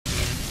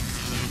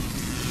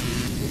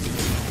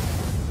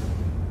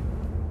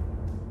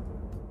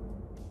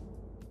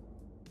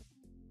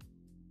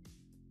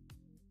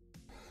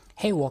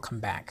Hey, welcome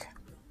back.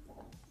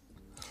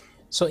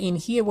 So in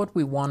here, what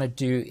we want to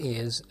do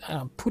is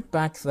put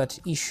back that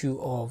issue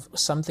of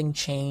something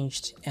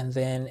changed and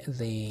then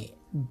the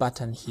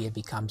button here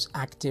becomes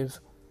active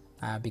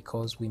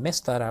because we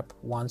messed that up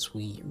once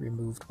we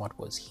removed what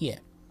was here.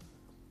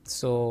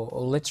 So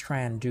let's try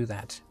and do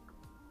that.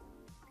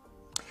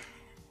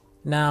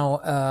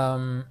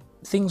 Now,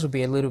 things will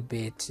be a little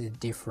bit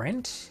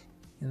different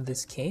in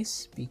this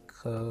case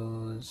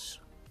because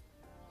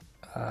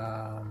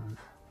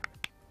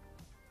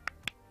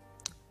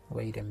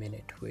wait a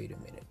minute.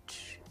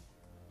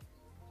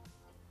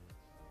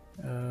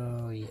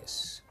 Oh,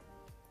 yes.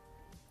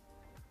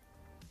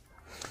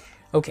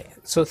 Okay,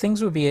 so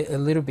things will be a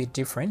little bit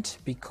different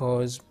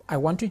because I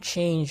want to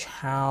change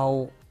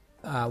how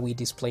we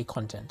display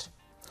content.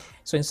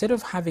 So instead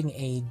of having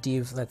a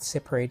div that's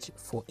separate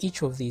for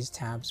each of these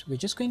tabs, we're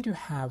just going to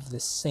have the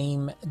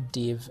same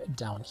div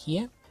down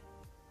here.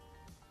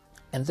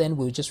 And then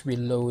we'll just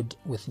reload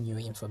with new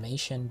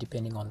information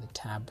depending on the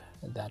tab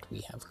that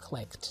we have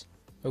clicked.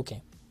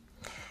 Okay,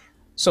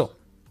 so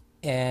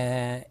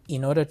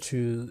in order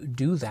to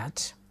do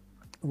that,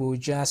 we'll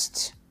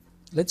just,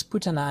 let's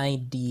put an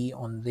ID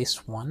on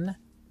this one.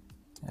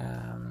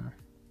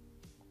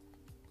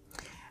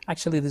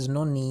 Actually, there's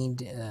no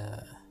need.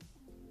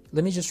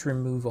 Let me just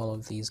remove all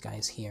of these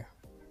guys here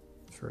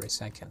for a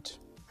second.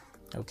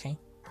 Okay,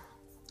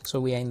 so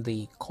we are in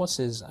the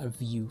courses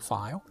view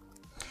file.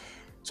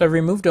 So I've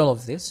removed all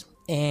of this,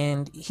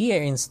 and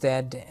here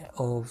instead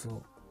of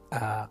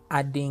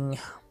adding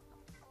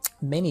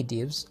many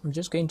divs, I'm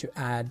just going to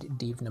add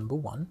div number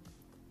 1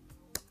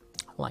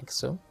 like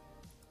so.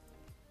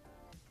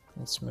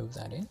 Let's move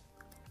that in,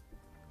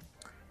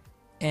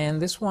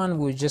 and this one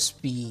will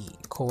just be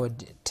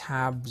called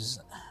tabs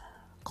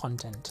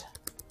content.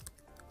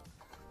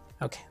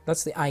 Okay,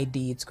 that's the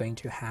ID it's going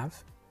to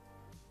have.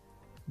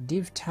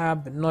 Div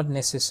tab, not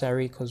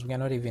necessary because we are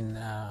not even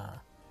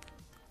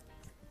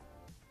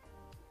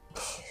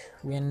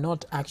we are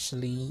not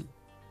actually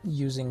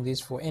using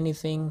this for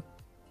anything.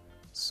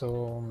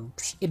 So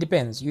it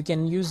depends. You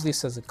can use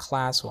this as a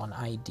class or an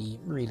ID,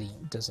 really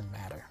doesn't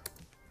matter.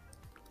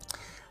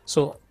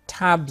 So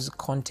tabs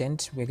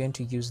content, we're going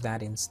to use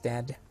that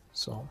instead.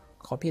 So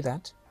copy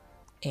that,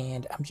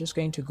 and I'm just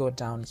going to go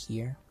down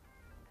here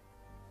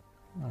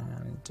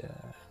and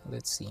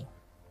let's see.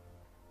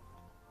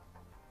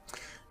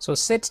 So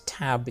set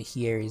tab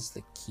here is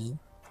the key.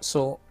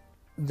 So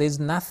there's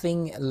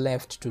nothing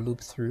left to loop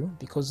through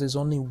because there's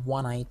only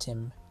one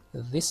item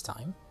this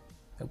time.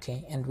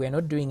 Okay, and we're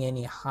not doing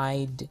any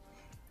hide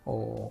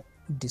or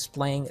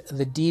displaying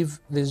the div.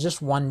 There's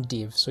just one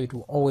div, so it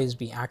will always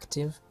be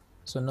active,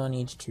 so no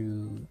need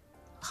to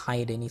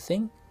hide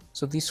anything.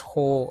 So this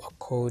whole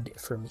code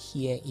from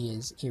here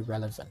is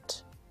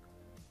irrelevant.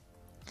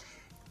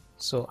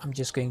 So I'm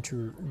just going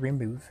to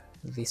remove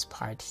this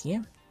part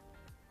here.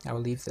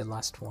 I'll leave the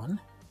last one.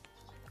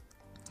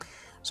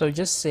 So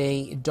just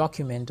say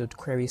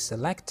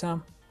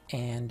document.querySelector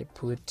and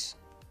put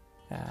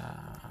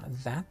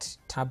that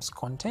tabs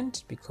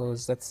content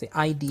because that's the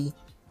ID,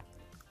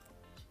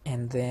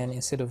 and then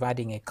instead of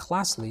adding a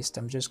class list,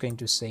 I'm just going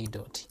to say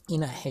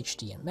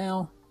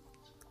 .innerHTML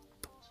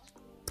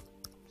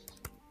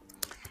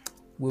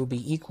will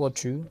be equal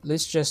to,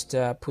 let's just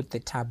put the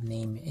tab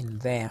name in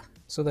there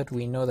so that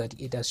we know that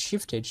it has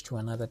shifted to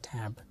another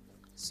tab.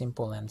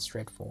 Simple and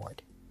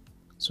straightforward.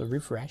 So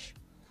refresh.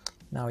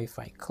 Now if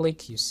I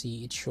click, you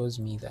see it shows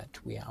me that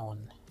we are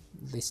on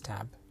this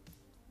tab.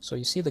 So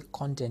you see the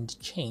content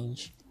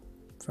change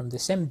from the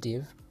same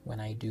div when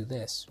I do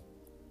this.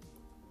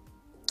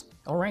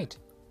 All right.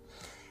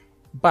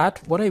 But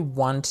what I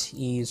want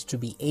is to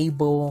be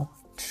able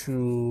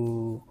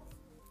to,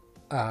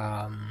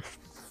 let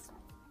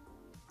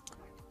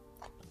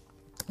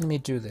me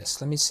do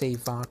this. Let me say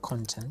var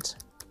content.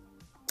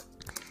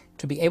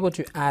 To be able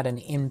to add an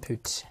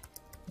input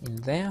in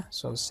there.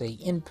 So I'll say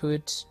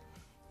input,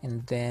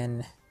 and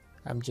then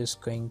I'm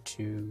just going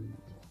to,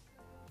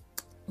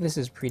 this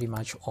is pretty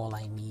much all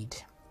I need,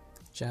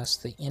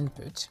 just the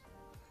input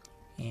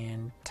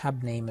and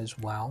tab name as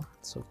well.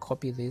 So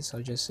copy this,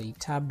 I'll just say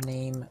tab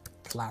name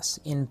plus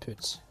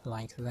input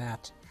like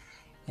that,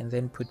 and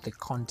then put the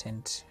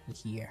content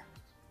here.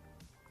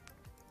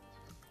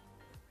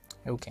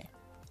 Okay,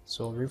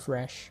 so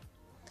refresh,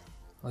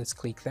 let's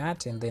click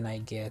that, and then I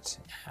get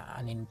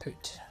an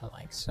input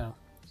like so.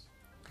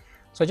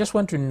 So I just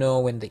want to know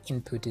when the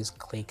input is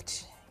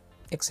clicked,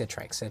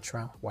 etc.,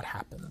 etc., what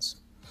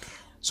happens.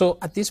 So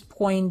at this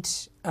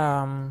point,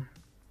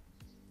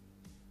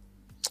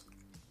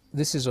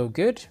 this is all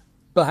good,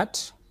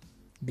 but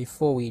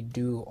before we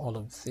do all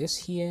of this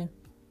here,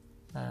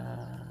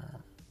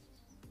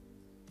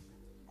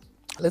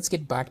 let's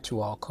get back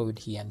to our code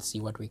here and see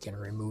what we can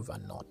remove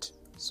and not.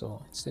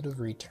 So instead of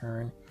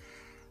return,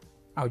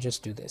 I'll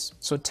just do this.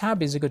 So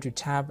tab is equal to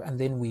tab, and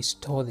then we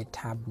store the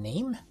tab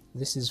name.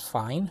 This is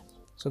fine,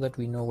 so that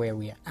we know where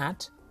we are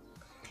at.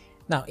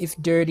 Now, if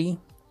dirty,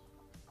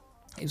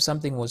 if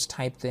something was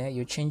typed there,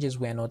 your changes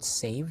were not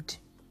saved,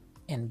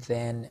 and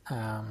then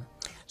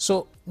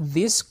So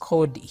this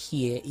code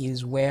here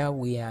is where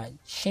we are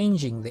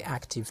changing the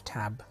active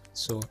tab.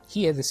 So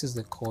here, this is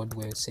the code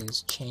where it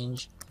says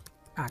change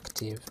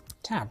active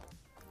tab.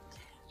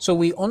 So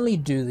we only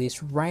do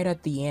this right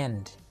at the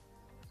end.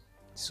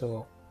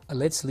 So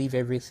let's leave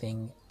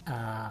everything.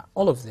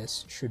 All of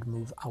this should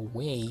move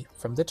away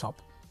from the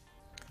top.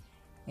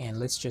 And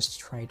let's just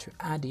try to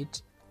add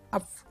it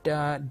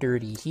after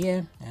dirty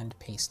here and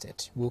paste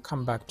it. We'll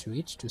come back to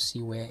it to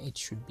see where it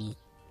should be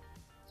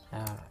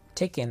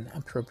taken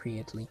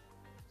appropriately.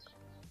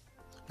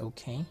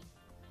 Okay,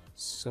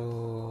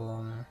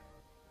 so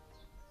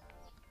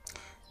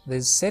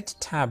there's set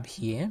tab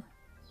here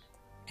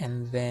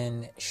and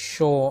then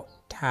show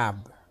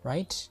tab,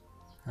 right?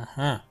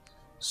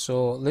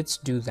 So let's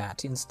do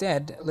that.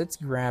 Instead, let's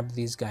grab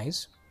these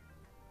guys.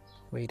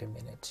 Wait a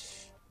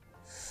minute.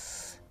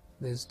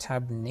 There's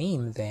tab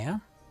name there.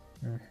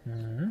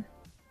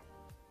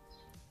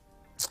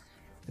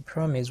 The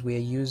problem is we're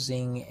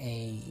using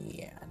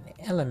an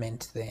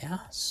element there,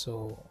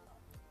 so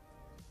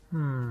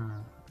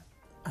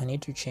I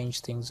need to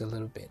change things a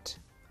little bit.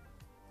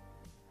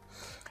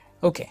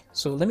 Okay,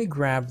 so let me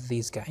grab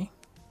this guy.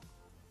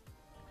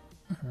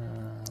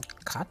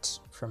 Cut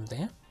from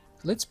there.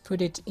 Let's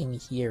put it in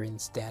here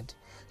instead.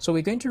 So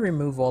we're going to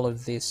remove all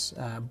of this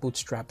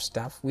bootstrap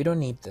stuff. We don't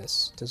need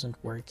this. It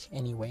doesn't work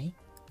anyway.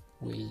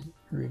 We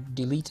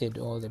deleted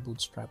all the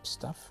bootstrap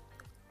stuff.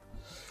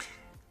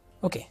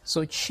 Okay,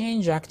 so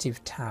change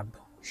active tab,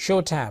 show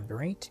tab,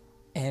 right?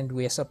 And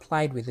we are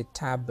supplied with the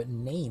tab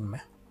name.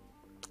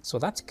 So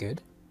that's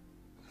good.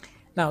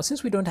 Now,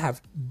 since we don't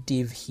have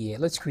div here,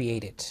 let's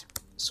create it.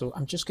 So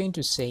I'm just going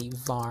to say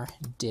var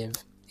div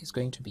is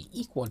going to be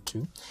equal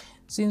to,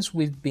 since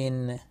we've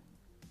been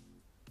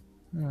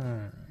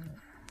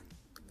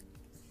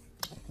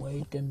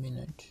wait a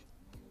minute.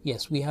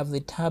 Yes, we have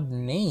the tab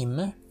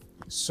name,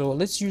 so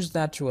let's use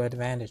that to our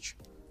advantage.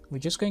 We're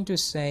just going to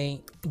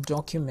say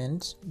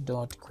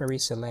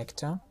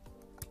document.querySelector,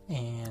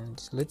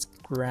 and let's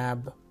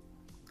grab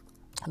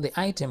the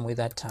item with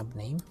that tab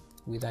name,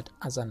 with that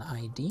as an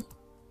ID,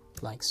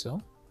 like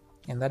so,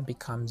 and that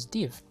becomes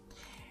div.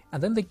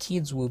 And then the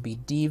kids will be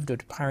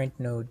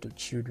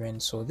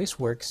div.parentNode.children, so this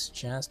works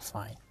just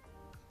fine.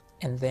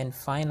 And then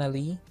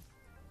finally,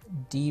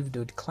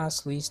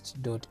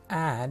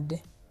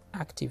 div.ClassList.add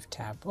active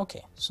tab.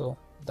 Okay, so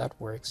that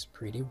works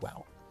pretty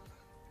well.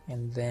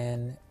 And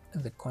then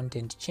the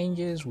content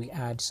changes, we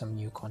add some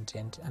new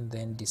content and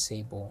then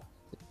disable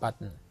the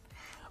button.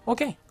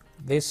 Okay,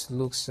 this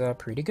looks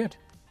pretty good.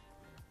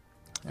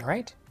 All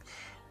right,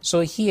 so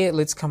here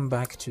let's come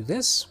back to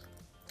this,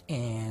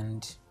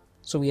 and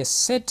so we are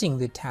setting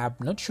the tab,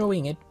 not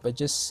showing it, but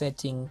just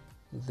setting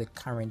the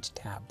current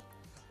tab.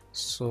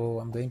 So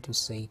I'm going to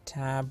say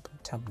tab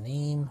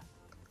name,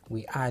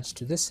 we add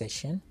to the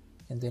session,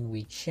 and then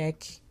we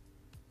check.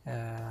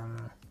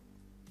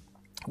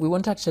 We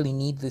won't actually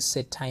need this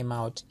set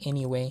timeout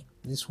anyway.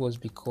 This was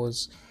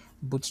because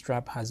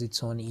Bootstrap has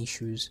its own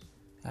issues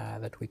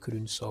that we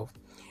couldn't solve.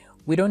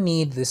 We don't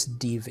need this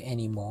div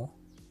anymore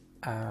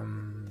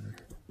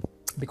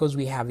because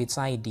we have its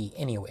ID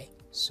anyway,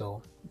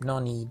 so no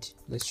need.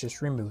 Let's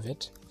just remove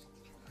it.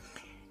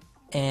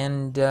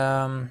 And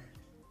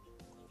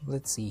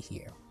let's see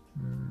here.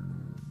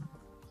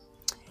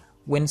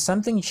 When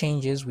something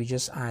changes, we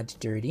just add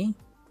dirty.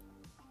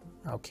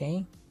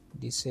 Okay,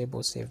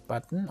 disable save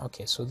button.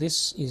 Okay, so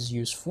this is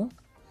useful,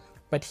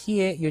 but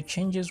here your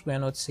changes were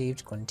not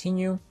saved.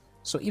 Continue.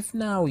 So if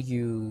now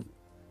you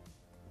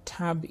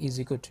tab is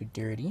equal to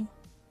dirty,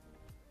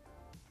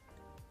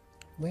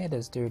 where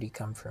does dirty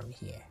come from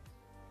here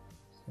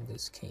in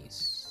this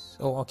case?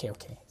 Oh,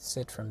 okay,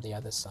 set from the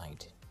other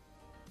side.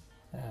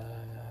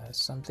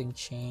 Something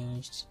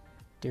changed.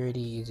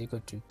 Dirty is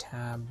equal to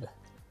tab.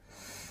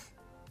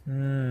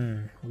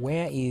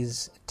 Where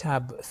is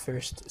tab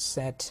first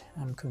set?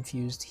 I'm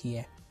confused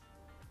here.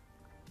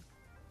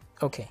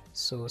 Okay,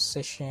 so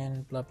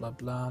session blah blah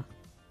blah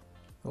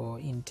for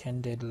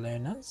intended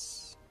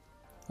learners.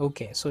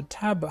 Okay, so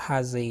tab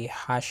has a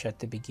hash at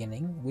the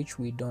beginning, which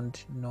we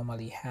don't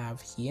normally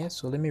have here,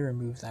 so let me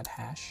remove that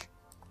hash.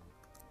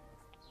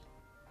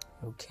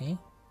 Okay,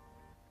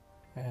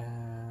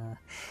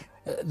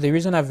 the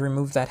reason I've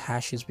removed that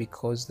hash is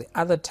because the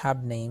other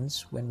tab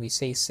names, when we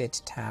say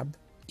set tab,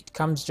 it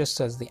comes just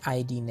as the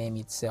ID name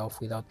itself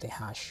without the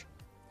hash,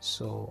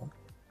 so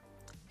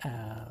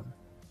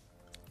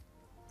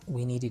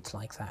we need it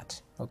like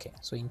that. Okay,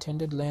 so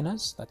intended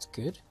learners, that's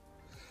good.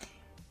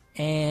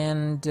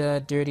 And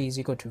dirty is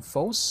equal to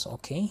false.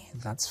 Okay,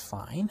 that's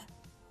fine.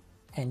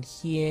 And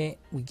here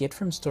we get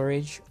from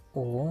storage,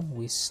 or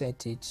we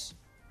set it,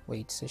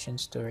 wait, session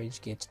storage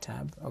get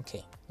tab.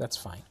 Okay, that's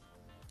fine.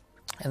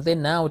 And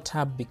then now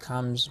tab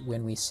becomes,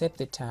 when we set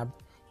the tab,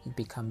 it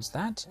becomes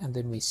that, and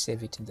then we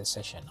save it in the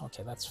session.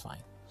 Okay, that's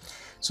fine.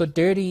 So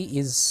dirty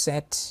is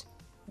set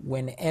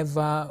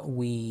whenever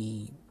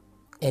we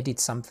edit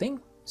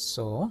something.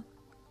 So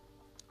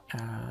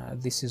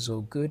this is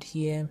all good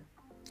here.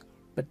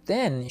 But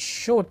then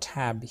show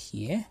tab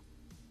here,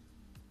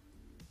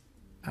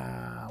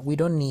 we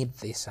don't need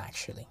this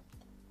actually,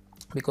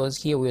 because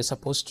here we're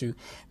supposed to,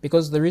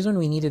 because the reason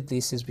we needed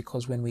this is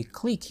because when we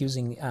click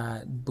using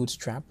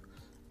Bootstrap,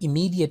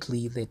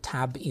 immediately the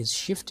tab is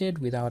shifted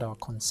without our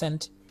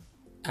consent.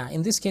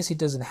 In this case, it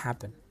doesn't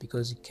happen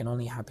because it can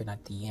only happen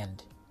at the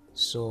end.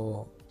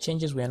 So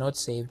changes were not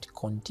saved,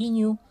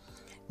 continue.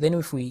 Then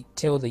if we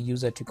tell the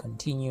user to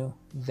continue,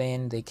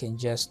 then they can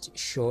just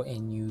show a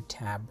new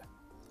tab.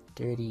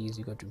 Dirty is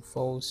equal to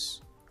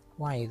false.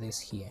 Why is this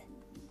here?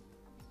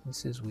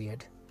 This is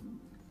weird.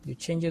 Your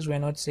changes were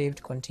not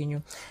saved,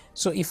 continue.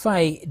 So if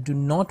I do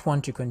not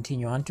want to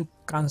continue, I want to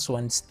cancel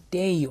and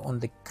stay on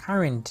the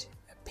current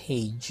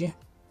page,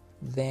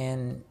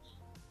 then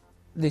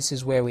this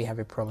is where we have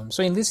a problem.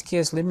 So in this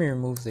case, let me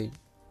remove the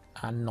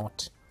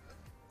not.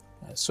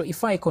 So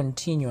if I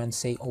continue and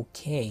say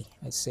okay,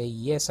 I say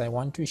yes, I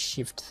want to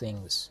shift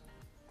things,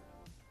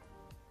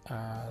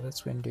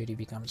 that's when dirty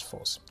becomes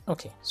false.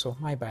 Okay, so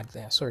my bad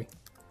there, sorry.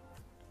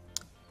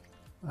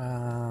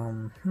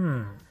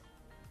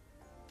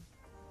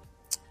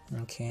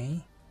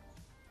 Okay,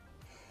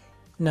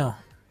 no,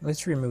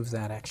 let's remove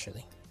that.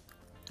 Actually,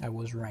 I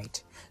was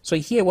right. So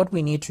here what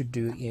we need to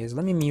do is,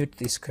 let me mute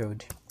this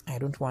code. I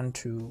don't want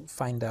to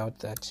find out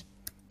that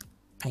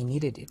I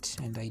needed it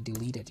and I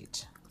deleted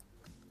it.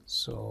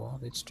 So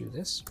let's do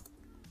this,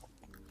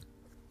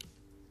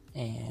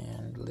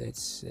 and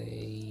let's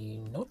say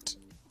not.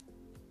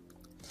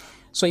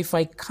 So if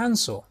I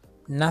cancel,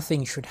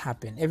 nothing should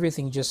happen,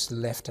 everything just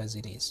left as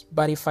it is.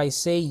 But if I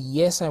say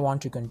yes, I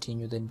want to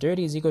continue, then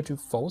dirty is equal to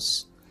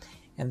false,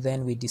 and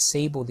then we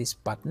disable this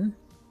button.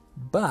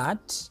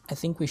 But I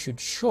think we should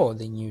show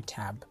the new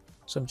tab,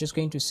 so I'm just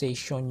going to say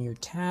show new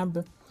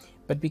tab.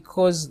 But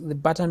because the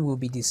button will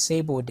be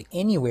disabled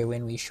anyway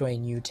when we show a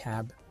new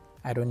tab,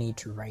 I don't need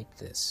to write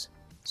this,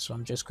 so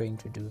I'm just going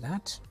to do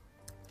that.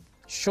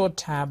 Show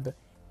tab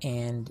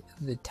and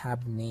the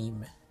tab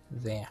name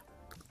there.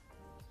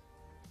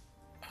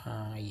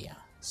 Yeah,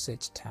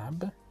 set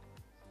tab.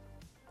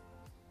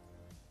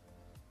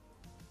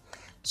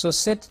 So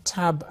set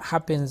tab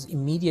happens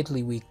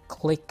immediately we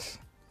click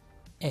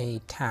a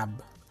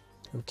tab.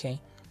 Okay,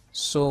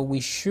 so we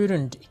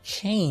shouldn't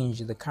change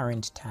the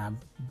current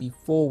tab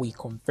before we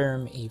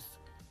confirm if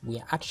we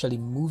are actually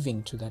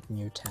moving to that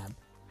new tab.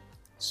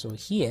 So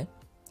here,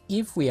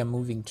 if we are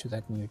moving to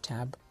that new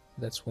tab,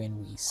 that's when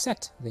we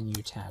set the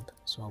new tab.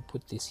 So I'll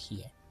put this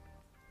here.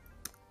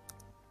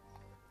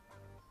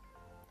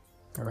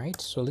 All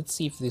right, so let's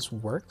see if this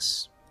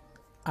works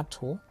at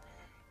all.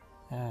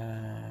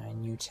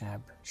 New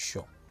tab,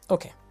 show.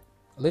 Okay,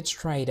 let's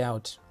try it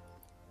out.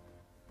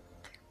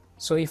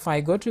 So if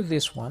I go to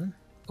this one,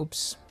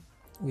 oops,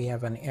 we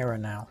have an error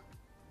now.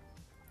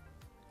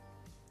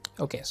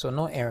 Okay, so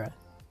no error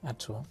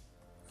at all.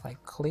 If I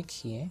click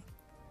here,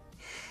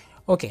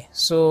 okay,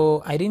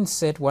 so I didn't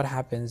set what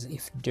happens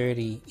if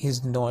dirty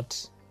is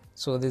not,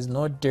 so there's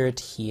no dirt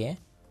here.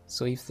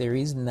 So if there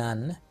is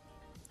none,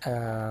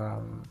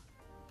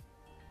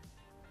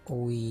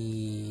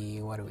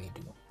 what do we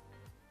do?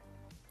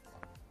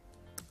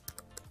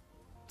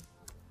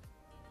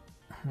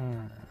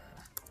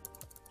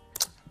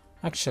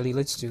 Actually,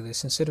 let's do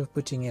this. Instead of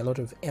putting a lot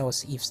of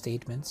else if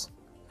statements,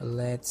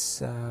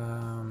 let's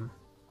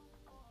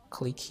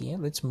click here.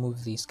 Let's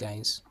move these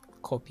guys,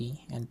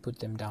 copy and put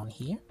them down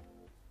here.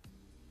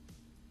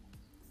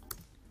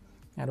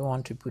 I don't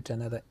want to put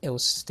another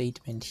else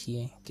statement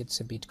here, it gets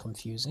a bit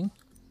confusing.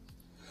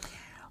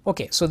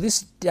 Okay, so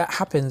this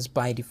happens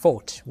by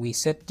default. We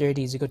set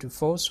dirty is equal to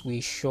false, we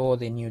show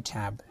the new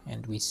tab,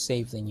 and we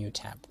save the new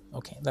tab.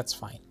 Okay, that's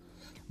fine.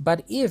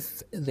 But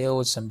if there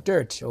was some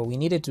dirt or we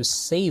needed to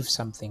save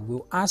something,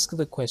 we'll ask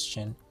the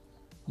question,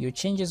 your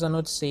changes are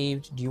not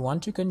saved, do you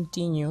want to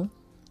continue?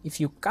 If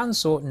you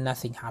cancel,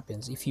 nothing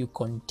happens. If you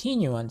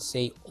continue and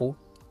say,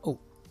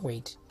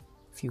 wait,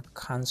 if you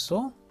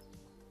cancel,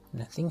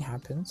 nothing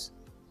happens.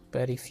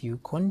 But if you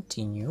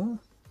continue,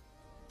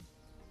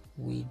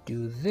 we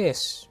do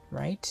this,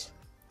 right?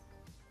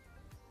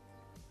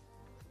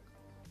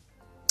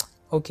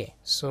 Okay,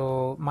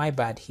 so my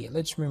bad here.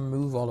 Let's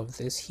remove all of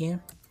this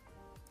here.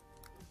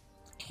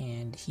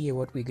 And here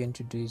what we're going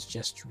to do is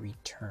just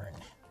return.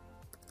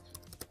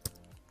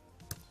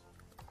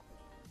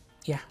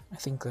 Yeah, I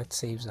think that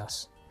saves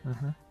us.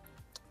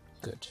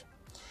 Good.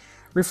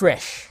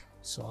 Refresh.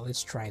 So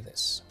let's try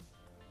this.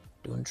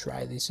 Don't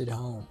try this at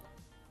home.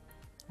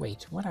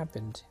 Wait, what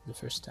happened the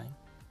first time?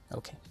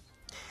 Okay.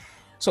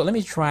 So let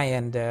me try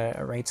and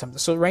write something.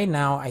 So right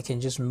now I can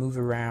just move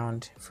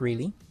around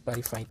freely, but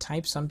if I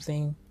type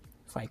something,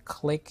 if I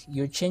click,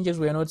 your changes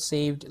were not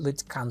saved,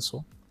 let's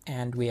cancel,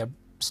 and we are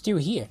still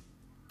here.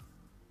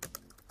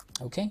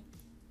 Okay,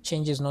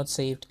 changes not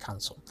saved,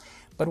 cancel.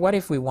 But what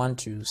if we want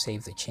to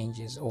save the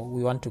changes, or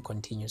we want to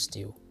continue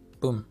still?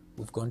 Boom,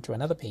 we've gone to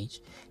another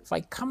page. If I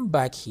come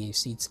back here, you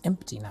see it's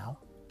empty now,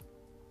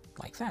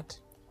 like that.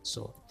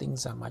 So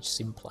things are much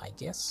simpler, I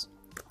guess.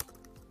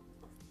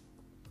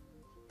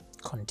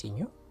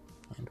 Continue,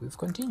 and we've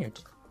continued.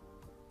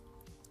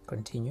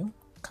 Continue,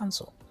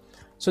 cancel.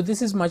 So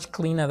this is much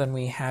cleaner than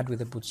we had with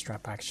the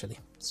Bootstrap actually.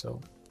 So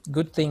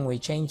Good thing we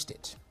changed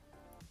it.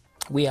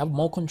 We have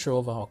more control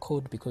of our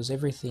code because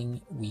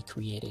everything we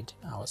created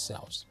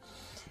ourselves.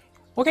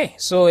 Okay,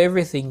 so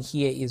everything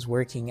here is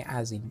working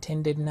as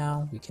intended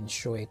now. We can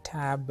show a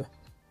tab.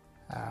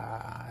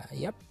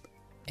 Yep,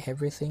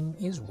 everything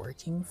is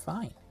working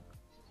fine.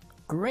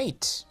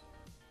 Great.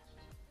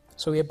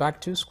 So we're back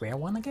to square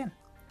one again.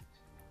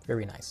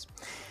 Very nice.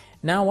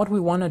 Now what we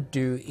want to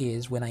do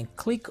is when I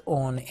click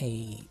on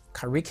a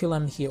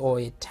curriculum here or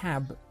a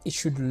tab, it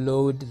should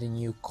load the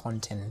new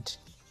content.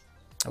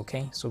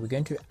 Okay, so we're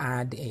going to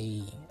add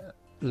a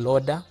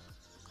loader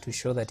to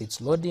show that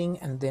it's loading,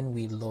 and then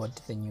we load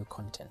the new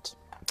content.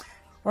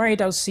 All right,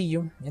 I'll see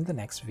you in the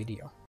next video.